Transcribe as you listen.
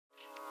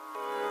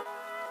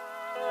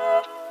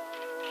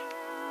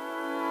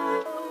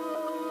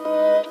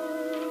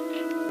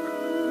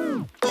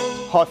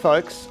Hi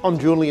folks, I'm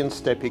Julian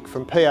Stepik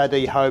from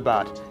PRD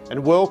Hobart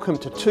and welcome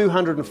to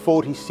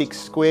 246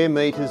 square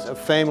metres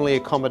of family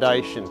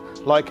accommodation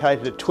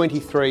located at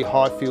 23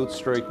 Highfield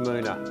Street,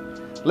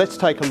 Moonah. Let's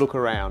take a look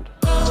around.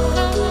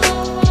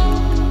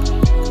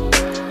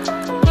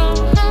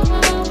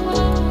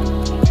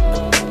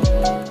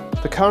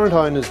 The current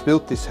owners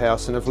built this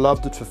house and have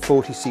loved it for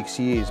 46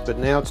 years, but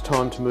now it's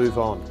time to move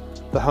on.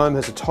 The home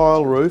has a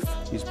tile roof,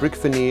 is brick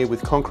veneer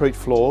with concrete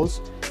floors,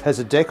 has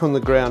a deck on the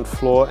ground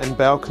floor and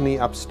balcony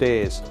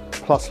upstairs,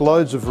 plus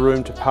loads of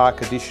room to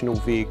park additional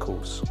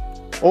vehicles.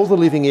 All the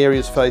living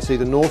areas face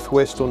either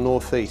northwest or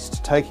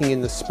northeast, taking in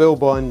the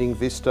spellbinding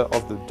vista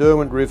of the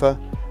Derwent River,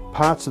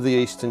 parts of the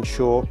Eastern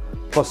Shore,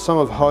 plus some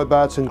of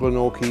Hobart's and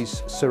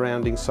Glenorchy's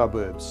surrounding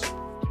suburbs.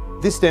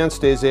 This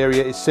downstairs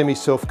area is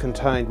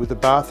semi-self-contained with a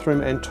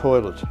bathroom and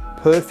toilet,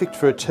 perfect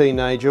for a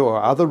teenager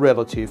or other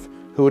relative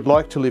who would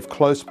like to live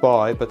close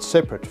by but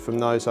separate from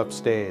those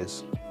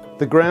upstairs.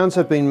 The grounds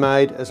have been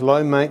made as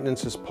low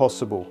maintenance as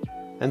possible,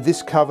 and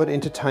this covered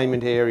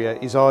entertainment area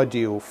is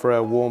ideal for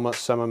our warmer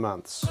summer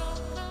months.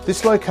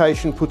 This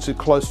location puts it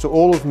close to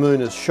all of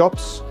Moonah's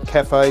shops,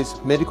 cafes,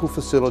 medical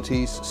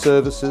facilities,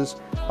 services,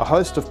 a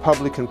host of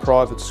public and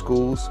private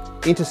schools,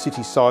 intercity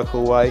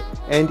cycleway,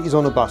 and is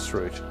on a bus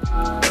route.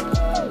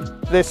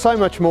 There's so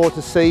much more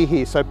to see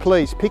here, so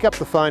please pick up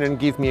the phone and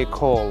give me a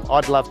call.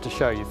 I'd love to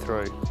show you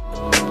through.